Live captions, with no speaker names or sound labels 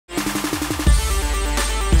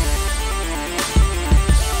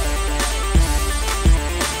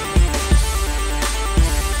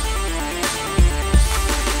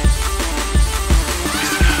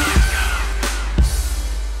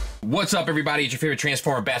What's up, everybody? It's your favorite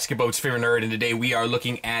Transformer basketball's favorite nerd, and today we are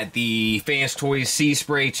looking at the Fanstoys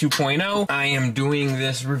Seaspray 2.0. I am doing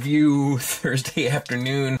this review Thursday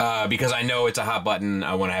afternoon because I know it's a hot button.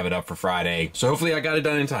 I want to have it up for Friday, so hopefully I got it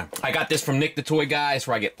done in time. I got this from Nick the Toy Guy. It's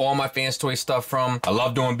where I get all my Fanstoys stuff from. I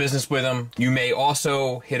love doing business with him. You may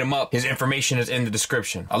also hit him up. His information is in the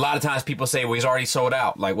description. A lot of times people say, well, he's already sold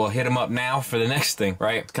out. Like, well, hit him up now for the next thing,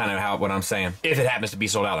 right? It's kind of what I'm saying. If it happens to be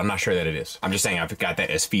sold out, I'm not sure that it is. I'm just saying I've got that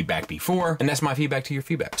as feedback before, and that's my feedback to your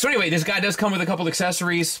feedback. So anyway, this guy does come with a couple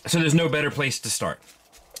accessories, so there's no better place to start.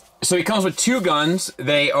 So he comes with two guns.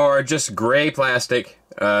 They are just gray plastic.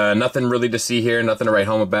 Nothing really to see here, nothing to write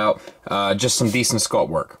home about. Just some decent sculpt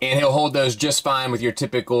work. And he'll hold those just fine with your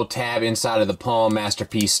typical tab inside of the palm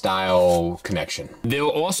masterpiece style connection. They'll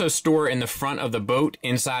also store in the front of the boat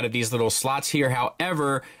inside of these little slots here.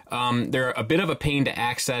 However, they're a bit of a pain to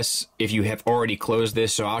access if you have already closed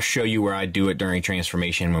this, so I'll show you where I do it during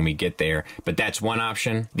transformation when we get there. But that's one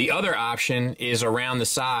option. The other option is around the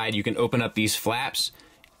side. You can open up these flaps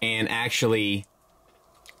and actually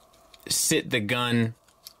sit the gun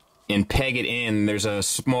and peg it in. There's a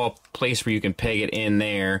small place where you can peg it in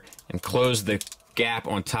there and close the gap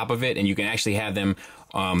on top of it, and you can actually have them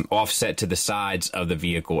offset to the sides of the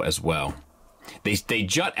vehicle as well. They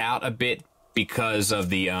jut out a bit because of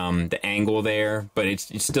the angle there, but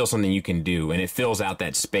it's still something you can do, and it fills out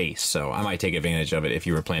that space, so I might take advantage of it if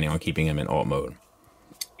you were planning on keeping them in alt mode.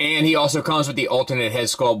 And he also comes with the alternate head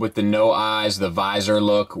sculpt with the no eyes, the visor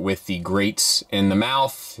look with the grates in the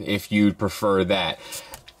mouth, if you'd prefer that.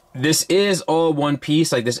 This is all one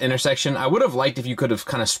piece, like this intersection. I would have liked if you could have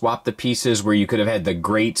kind of swapped the pieces where you could have had the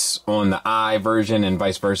grates on the eye version and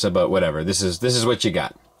vice versa, but whatever. This is what you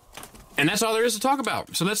got. And that's all there is to talk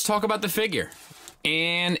about. So let's talk about the figure.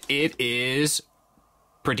 And it is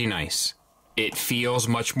pretty nice. It feels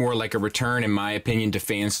much more like a return, in my opinion, to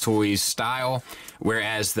Fanstoys style.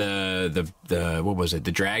 Whereas what was it,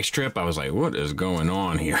 the drag strip, I was like, what is going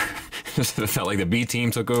on here? It felt like the B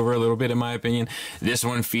team took over a little bit, in my opinion. This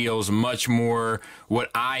one feels much more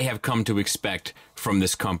what I have come to expect from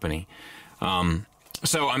this company.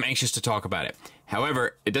 So I'm anxious to talk about it.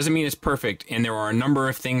 However, it doesn't mean it's perfect, and there are a number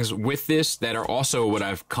of things with this that are also what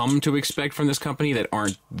I've come to expect from this company that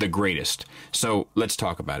aren't the greatest. So let's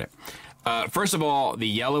talk about it. First of all, the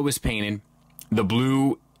yellow is painted. The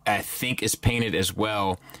blue, I think, is painted as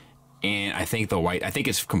well. And I think the white, I think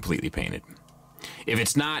it's completely painted. If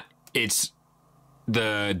it's not, it's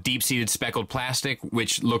the deep-seated speckled plastic,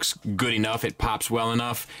 which looks good enough. It pops well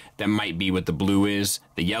enough. That might be what the blue is.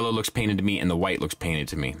 The yellow looks painted to me, and the white looks painted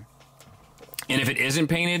to me. And if it isn't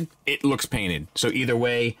painted, it looks painted. So either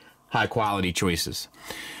way, high-quality choices.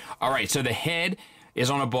 All right, so the head is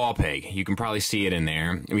on a ball peg. You can probably see it in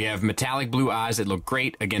there. We have metallic blue eyes that look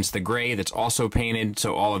great against the gray that's also painted,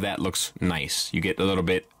 so all of that looks nice. You get a little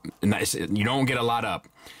bit nice. You don't get a lot up.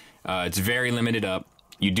 It's very limited up.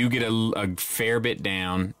 You do get a fair bit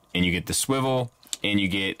down, and you get the swivel, and you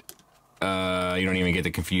get, you don't even get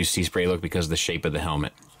the confused Seaspray look because of the shape of the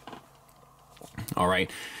helmet. All right.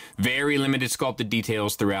 Very limited sculpted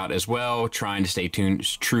details throughout as well, trying to stay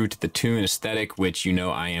true to the Toon aesthetic, which you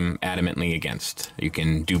know I am adamantly against. You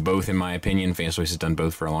can do both, in my opinion. Fanstoys has done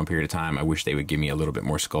both for a long period of time. I wish they would give me a little bit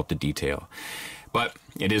more sculpted detail. But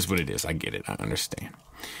it is what it is. I get it. I understand.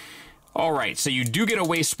 All right, so you do get a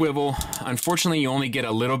waist swivel. Unfortunately, you only get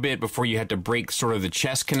a little bit before you had to break sort of the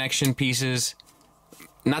chest connection pieces.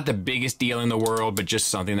 Not the biggest deal in the world, but just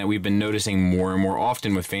something that we've been noticing more and more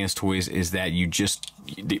often with Fanstoys is that you just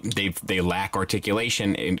they lack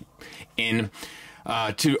articulation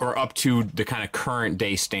up to the kind of current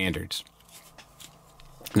day standards.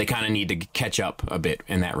 They kind of need to catch up a bit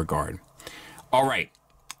in that regard. All right,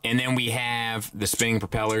 and then we have the spinning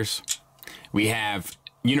propellers. We have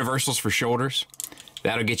universals for shoulders.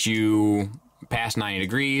 That'll get you past 90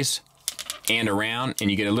 degrees and around,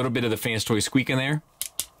 and you get a little bit of the Fanstoys squeak in there.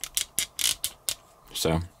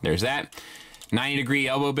 So there's that. 90-degree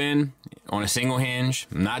elbow bend on a single hinge,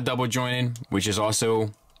 not double jointed, which is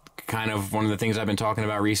also kind of one of the things I've been talking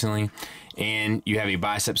about recently. And you have a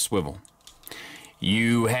bicep swivel.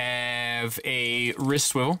 You have a wrist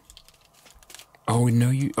swivel. Oh,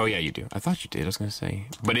 no, oh yeah, you do. I thought you did, I was going to say.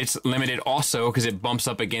 But it's limited also because it bumps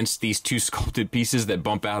up against these two sculpted pieces that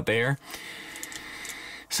bump out there.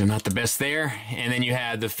 So not the best there. And then you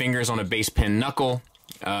have the fingers on a base pin knuckle.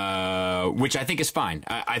 Which I think is fine.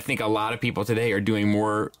 I think a lot of people today are doing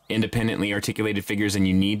more independently articulated figures than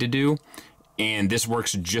you need to do, and this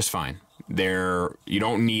works just fine. You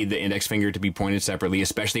don't need the index finger to be pointed separately,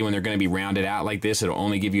 especially when they're going to be rounded out like this. It'll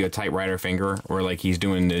only give you a typewriter finger, or like he's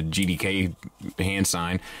doing the GDK hand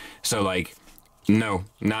sign. So like no,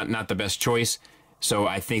 not the best choice. So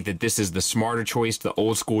I think that this is the smarter choice, the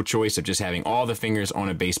old school choice of just having all the fingers on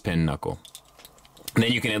a base pen knuckle. And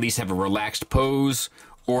then you can at least have a relaxed pose,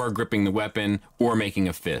 or gripping the weapon, or making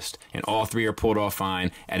a fist. And all three are pulled off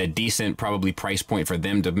fine at a decent, probably, price point for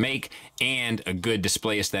them to make, and a good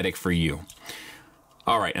display aesthetic for you.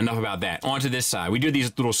 All right, enough about that. On to this side. We do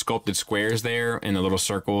these little sculpted squares there and the little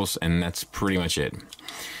circles, and that's pretty much it.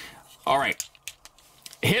 All right.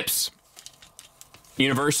 Hips.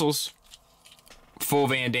 Universals. Full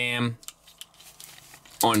Van Damme.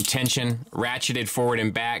 On tension. Ratcheted forward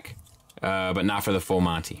and back, but not for the full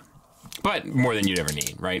Monty. But more than you'd ever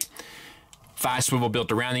need, right? Thigh swivel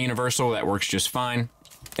built around the universal. That works just fine.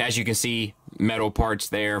 As you can see, metal parts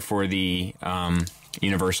there for the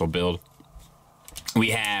universal build.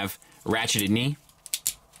 We have ratcheted knee.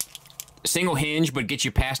 Single hinge, but gets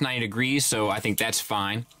you past 90 degrees, so I think that's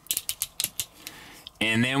fine.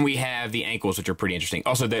 And then we have the ankles, which are pretty interesting.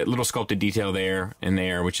 Also, the little sculpted detail there and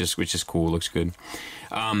there, which is cool. Looks good.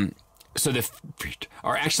 So the feet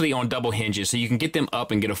are actually on double hinges, so you can get them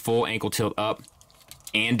up and get a full ankle tilt up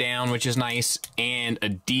and down, which is nice, and a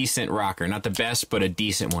decent rocker. Not the best, but a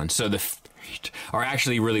decent one. So the feet are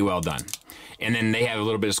actually really well done. And then they have a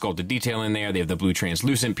little bit of sculpted detail in there. They have the blue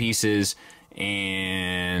translucent pieces,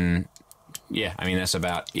 and yeah, I mean, that's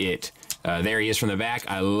about it. There he is from the back.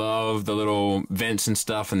 I love the little vents and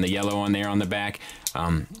stuff and the yellow on there on the back.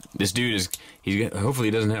 This dude is, hopefully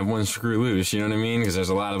he doesn't have one screw loose, you know what I mean? Because there's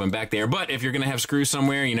a lot of them back there. But if you're going to have screws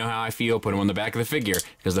somewhere, you know how I feel, put them on the back of the figure.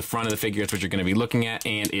 Because the front of the figure is what you're going to be looking at,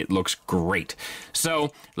 and it looks great.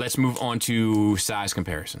 So let's move on to size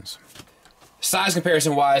comparisons. Size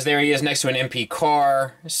comparison wise, there he is next to an MP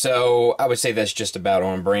car. So I would say that's just about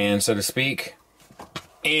on brand, so to speak.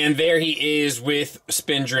 And there he is with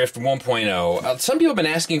Spindrift 1.0. Some people have been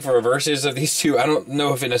asking for a versus of these two. I don't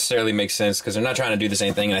know if it necessarily makes sense because they're not trying to do the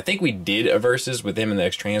same thing. And I think we did a versus with him in the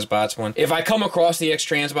X-Transbots one. If I come across the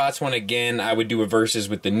X-Transbots one again, I would do a versus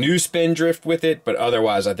with the new Spindrift with it. But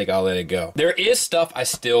otherwise, I think I'll let it go. There is stuff I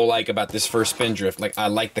still like about this first Spindrift. Like, I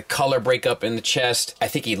like the color breakup in the chest. I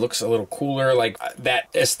think he looks a little cooler. Like, that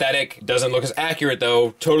aesthetic doesn't look as accurate,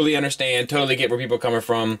 though. Totally understand. Totally get where people are coming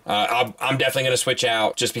from. I'm definitely going to switch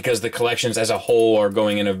out, just because the collections as a whole are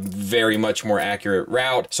going in a very much more accurate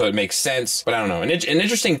route, so it makes sense. But I don't know, an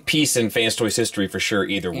interesting piece in Fanstoys history for sure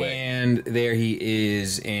either way. And there he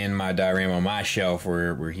is in my diorama on my shelf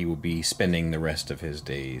where he will be spending the rest of his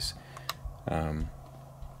days. You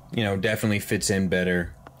know, definitely fits in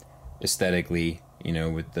better aesthetically, you know,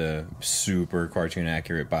 with the super cartoon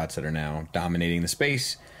accurate bots that are now dominating the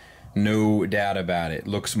space. No doubt about it.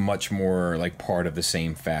 Looks much more like part of the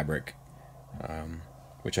same fabric.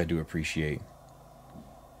 Which I do appreciate.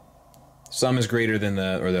 Sum is greater than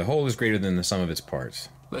the whole is greater than the sum of its parts.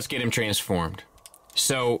 Let's get him transformed.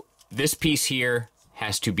 So this piece here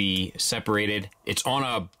has to be separated. It's on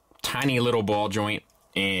a tiny little ball joint,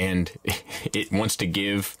 and it wants to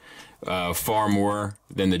give far more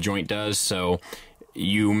than the joint does, so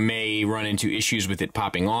you may run into issues with it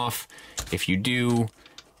popping off. If you do,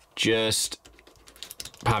 just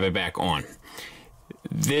pop it back on.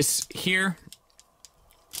 This here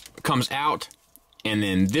comes out, and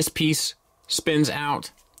then this piece spins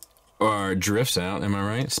out, or drifts out, am I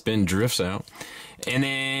right? Spin drifts out. And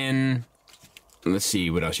then, let's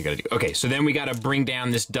see what else you gotta do. Okay, so then we gotta bring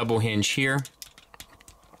down this double hinge here,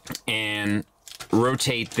 and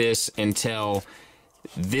rotate this until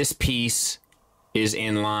this piece is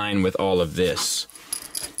in line with all of this.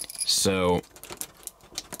 So,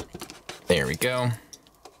 there we go.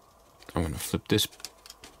 I'm gonna flip this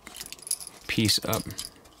piece up.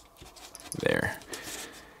 There.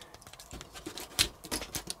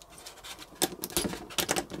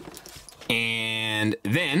 And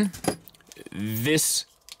then this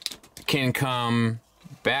can come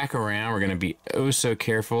back around. We're going to be oh so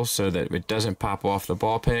careful so that it doesn't pop off the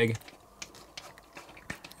ball peg.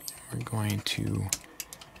 We're going to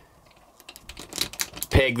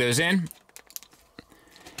peg those in.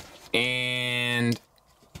 And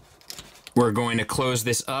we're going to close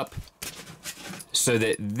this up so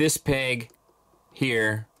that this peg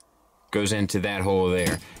here goes into that hole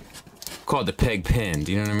there. Called the peg pin,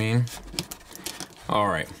 do you know what I mean?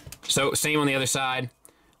 Alright, so same on the other side.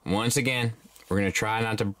 Once again, we're going to try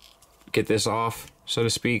not to get this off, so to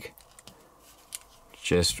speak.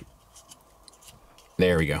 Just,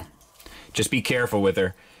 there we go. Just be careful with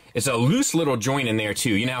her. It's a loose little joint in there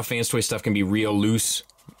too. You know how Fanstoys stuff can be real loose?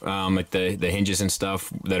 Like the hinges and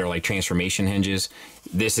stuff that are like transformation hinges.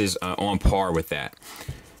 This is on par with that.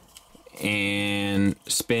 And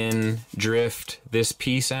spin drift this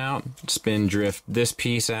piece out, spin drift this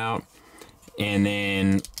piece out, and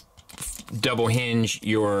then double hinge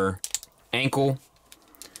your ankle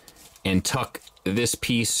and tuck this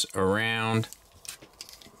piece around.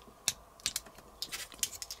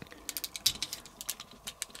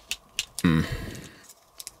 I'm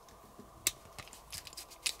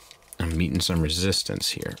meeting some resistance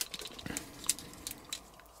here.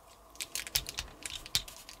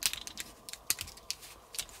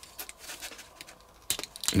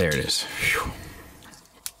 There it is. Whew.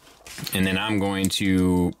 And then I'm going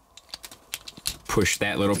to push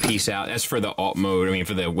that little piece out. That's for the alt mode, I mean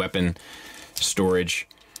for the weapon storage.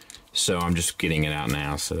 So I'm just getting it out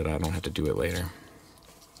now so that I don't have to do it later.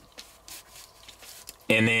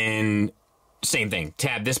 And then same thing,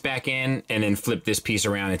 tab this back in and then flip this piece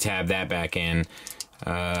around and tab that back in.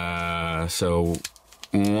 So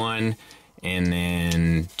 1 and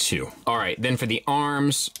then 2. All right, then for the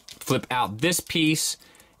arms, flip out this piece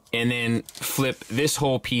and then flip this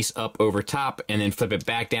whole piece up over top and then flip it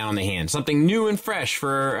back down on the hand. Something new and fresh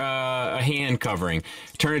for a hand covering.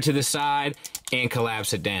 Turn it to the side and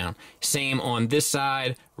collapse it down. Same on this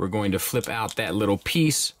side. We're going to flip out that little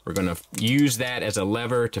piece. We're going to use that as a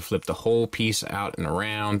lever to flip the whole piece out and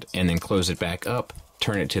around and then close it back up,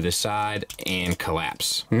 turn it to the side and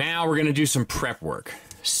collapse. Now we're going to do some prep work.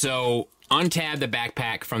 So untab the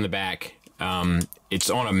backpack from the back. It's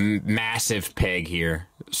on a massive peg here,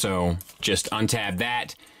 so just untab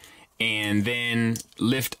that and then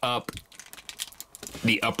lift up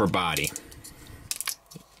the upper body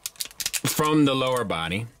from the lower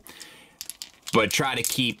body, but try to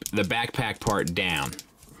keep the backpack part down.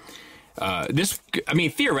 I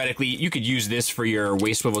mean, theoretically, you could use this for your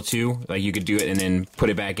waist swivel too. Like you could do it and then put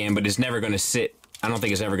it back in, but it's never going to sit. I don't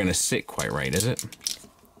think it's ever going to sit quite right, is it?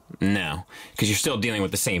 No, because you're still dealing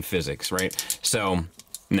with the same physics, right? So,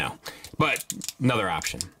 no. But, another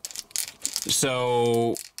option.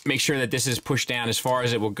 So, make sure that this is pushed down as far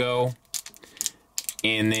as it will go.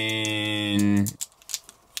 And then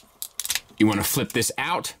you want to flip this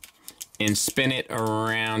out and spin it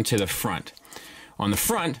around to the front. On the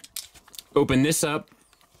front, open this up,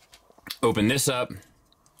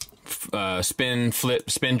 spin,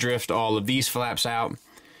 flip, spindrift, all of these flaps out,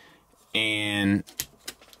 and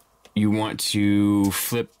you want to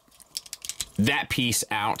flip that piece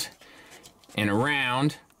out and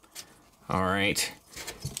around. All right.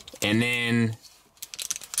 And then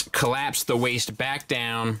collapse the waist back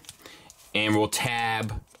down and we'll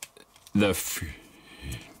tab the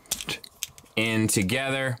in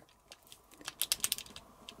together.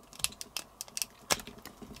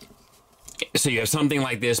 So you have something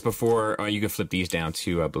like this before, you can flip these down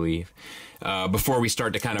too, I believe. Before we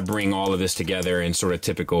start to kind of bring all of this together in sort of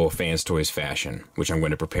typical Fanstoys fashion, which I'm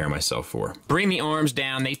going to prepare myself for. Bring the arms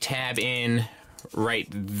down, they tab in right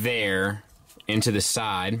there into the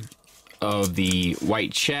side of the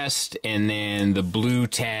white chest, and then the blue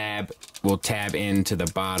tab will tab into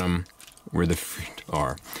the bottom where the feet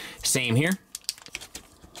are. Same here.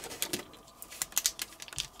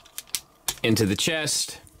 Into the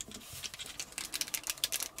chest,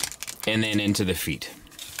 and then into the feet.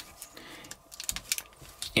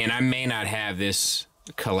 And I may not have this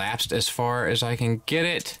collapsed as far as I can get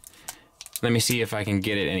it. Let me see if I can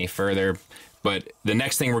get it any further. But the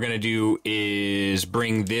next thing we're going to do is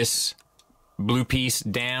bring this blue piece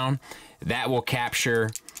down. That will capture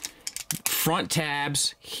front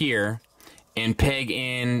tabs here and peg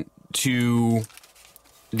in to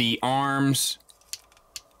the arms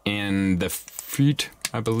and the feet,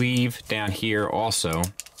 I believe, down here also.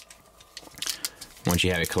 Once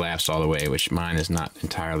you have it collapsed all the way, which mine is not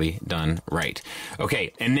entirely done right.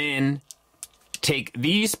 Okay, and then take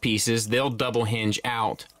these pieces, they'll double hinge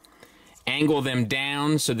out, angle them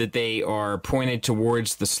down so that they are pointed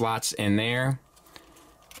towards the slots in there,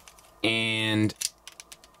 and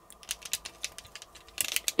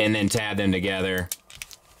then tab them together.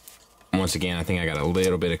 Once again, I think I got a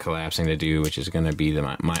little bit of collapsing to do, which is going to be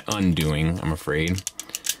my undoing, I'm afraid,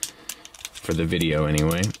 for the video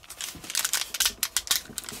anyway.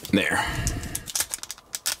 There.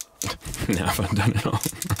 Now I've done it all.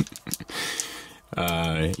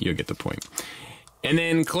 You'll get the point. And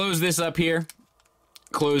then close this up here.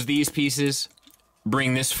 Close these pieces.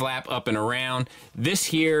 Bring this flap up and around. This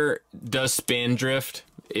here does spindrift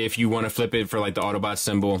if you want to flip it for like the Autobot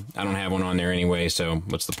symbol. I don't have one on there anyway, so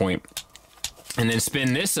what's the point? And then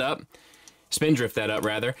spin this up. Spindrift that up,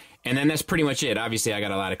 rather. And then that's pretty much it. Obviously, I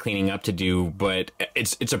got a lot of cleaning up to do, but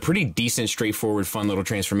it's a pretty decent, straightforward, fun little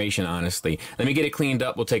transformation, honestly. Let me get it cleaned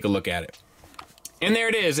up. We'll take a look at it. And there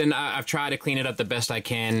it is, and I've tried to clean it up the best I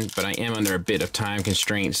can, but I am under a bit of time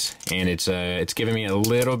constraints, and it's giving me a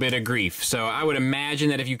little bit of grief. So I would imagine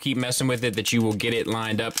that if you keep messing with it, that you will get it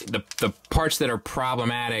lined up. The parts that are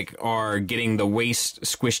problematic are getting the waist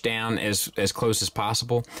squished down as close as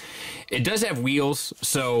possible. It does have wheels,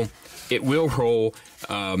 so it will roll.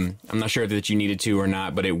 I'm not sure that you need it to or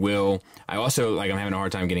not, but it will. I also, I'm having a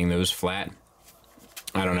hard time getting those flat.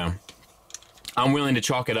 I don't know. I'm willing to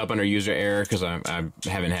chalk it up under user error because I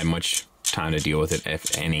haven't had much time to deal with it,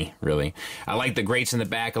 if any, really. I like the grates in the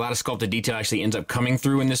back. A lot of sculpted detail actually ends up coming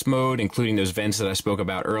through in this mode, including those vents that I spoke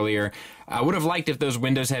about earlier. I would have liked if those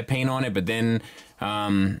windows had paint on it, but then,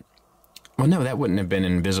 well, no, that wouldn't have been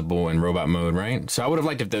invisible in robot mode, right? So I would have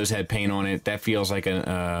liked if those had paint on it. That feels like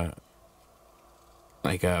a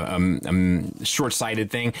short-sighted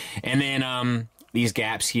thing. And then these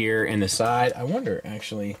gaps here in the side. I wonder,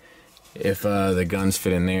 actually, if the guns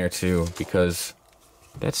fit in there too, because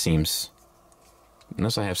that seems,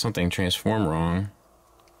 unless I have something transform wrong,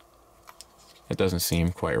 it doesn't seem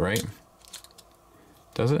quite right.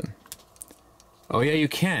 Does it? Oh yeah, you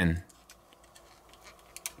can.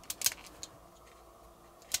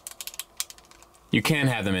 You can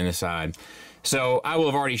have them in the side. So I will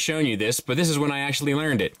have already shown you this, but this is when I actually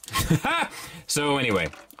learned it. So anyway,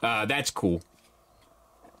 that's cool.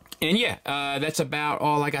 And yeah, that's about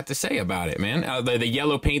all I got to say about it, man. The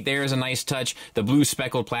yellow paint there is a nice touch. The blue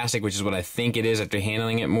speckled plastic, which is what I think it is after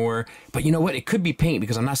handling it more. But you know what? It could be paint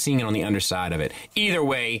because I'm not seeing it on the underside of it. Either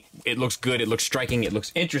way, it looks good, it looks striking, it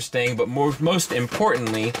looks interesting, but most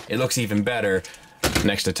importantly, it looks even better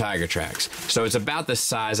next to Tiger Tracks. So it's about the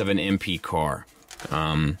size of an MP car.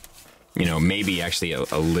 You know, maybe actually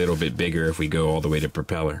a little bit bigger if we go all the way to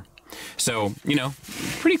propeller. So, you know,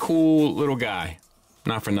 pretty cool little guy.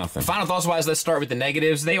 Not for nothing. Final thoughts wise, let's start with the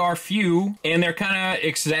negatives. They are few, and they're kind of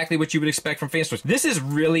exactly what you would expect from Fanstoys. This is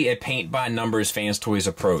really a paint by numbers Fanstoys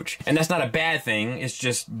approach, and that's not a bad thing. It's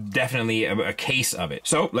just definitely a case of it.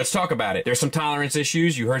 So let's talk about it. There's some tolerance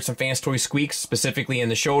issues. You heard some Fanstoys squeaks, specifically in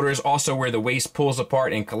the shoulders. Also where the waist pulls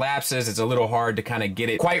apart and collapses, it's a little hard to kind of get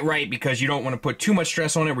it quite right because you don't want to put too much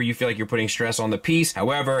stress on it where you feel like you're putting stress on the piece.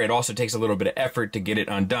 However, it also takes a little bit of effort to get it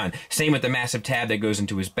undone. Same with the massive tab that goes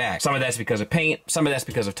into his back. Some of that's because of paint, some of that's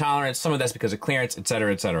because of tolerance, some of that's because of clearance,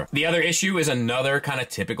 etc., etc. The other issue is another kind of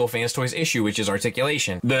typical Fanstoys issue, which is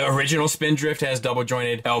articulation. The original Spindrift has double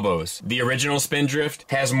jointed elbows. The original Spindrift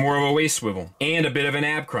has more of a waist swivel and a bit of an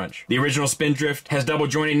ab crunch. The original Spindrift has double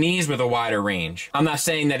jointed knees with a wider range. I'm not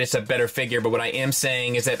saying that it's a better figure, but what I am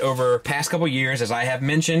saying is that over past couple years, as I have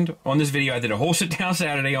mentioned on this video, I did a whole sit down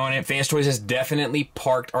Saturday on it, Fanstoys has definitely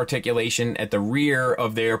parked articulation at the rear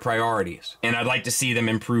of their priorities. And I'd like to see them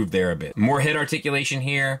improve there a bit. More head articulation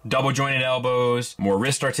here, double jointed elbows, more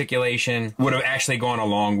wrist articulation would have actually gone a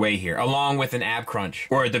long way here, along with an ab crunch,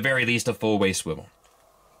 or at the very least a full waist swivel.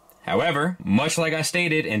 However, much like I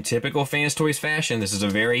stated, in typical Fanstoys fashion, this is a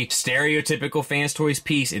very stereotypical Fanstoys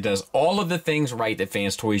piece. It does all of the things right that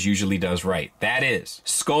Fanstoys usually does right. That is,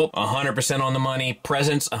 sculpt 100% on the money,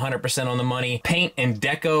 presence 100% on the money, paint and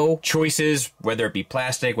deco choices, whether it be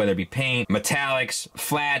plastic, whether it be paint, metallics,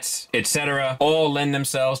 flats, etc., all lend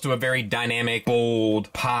themselves to a very dynamic,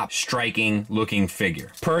 bold, pop, striking looking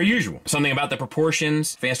figure. Per usual. Something about the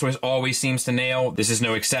proportions, Fanstoys always seems to nail. This is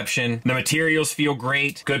no exception. The materials feel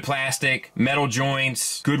great, good plastic, metal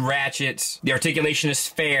joints, good ratchets. The articulation is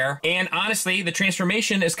fair, and honestly, the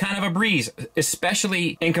transformation is kind of a breeze,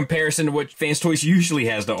 especially in comparison to what Fanstoys usually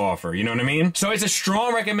has to offer, you know what I mean? So it's a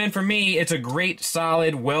strong recommend for me. It's a great,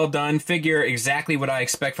 solid, well done figure, exactly what I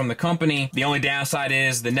expect from the company. The only downside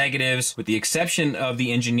is the negatives, with the exception of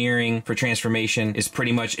the engineering for transformation, is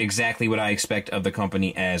pretty much exactly what I expect of the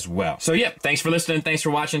company as well. So yeah, thanks for listening, thanks for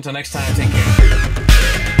watching, until next time, take care.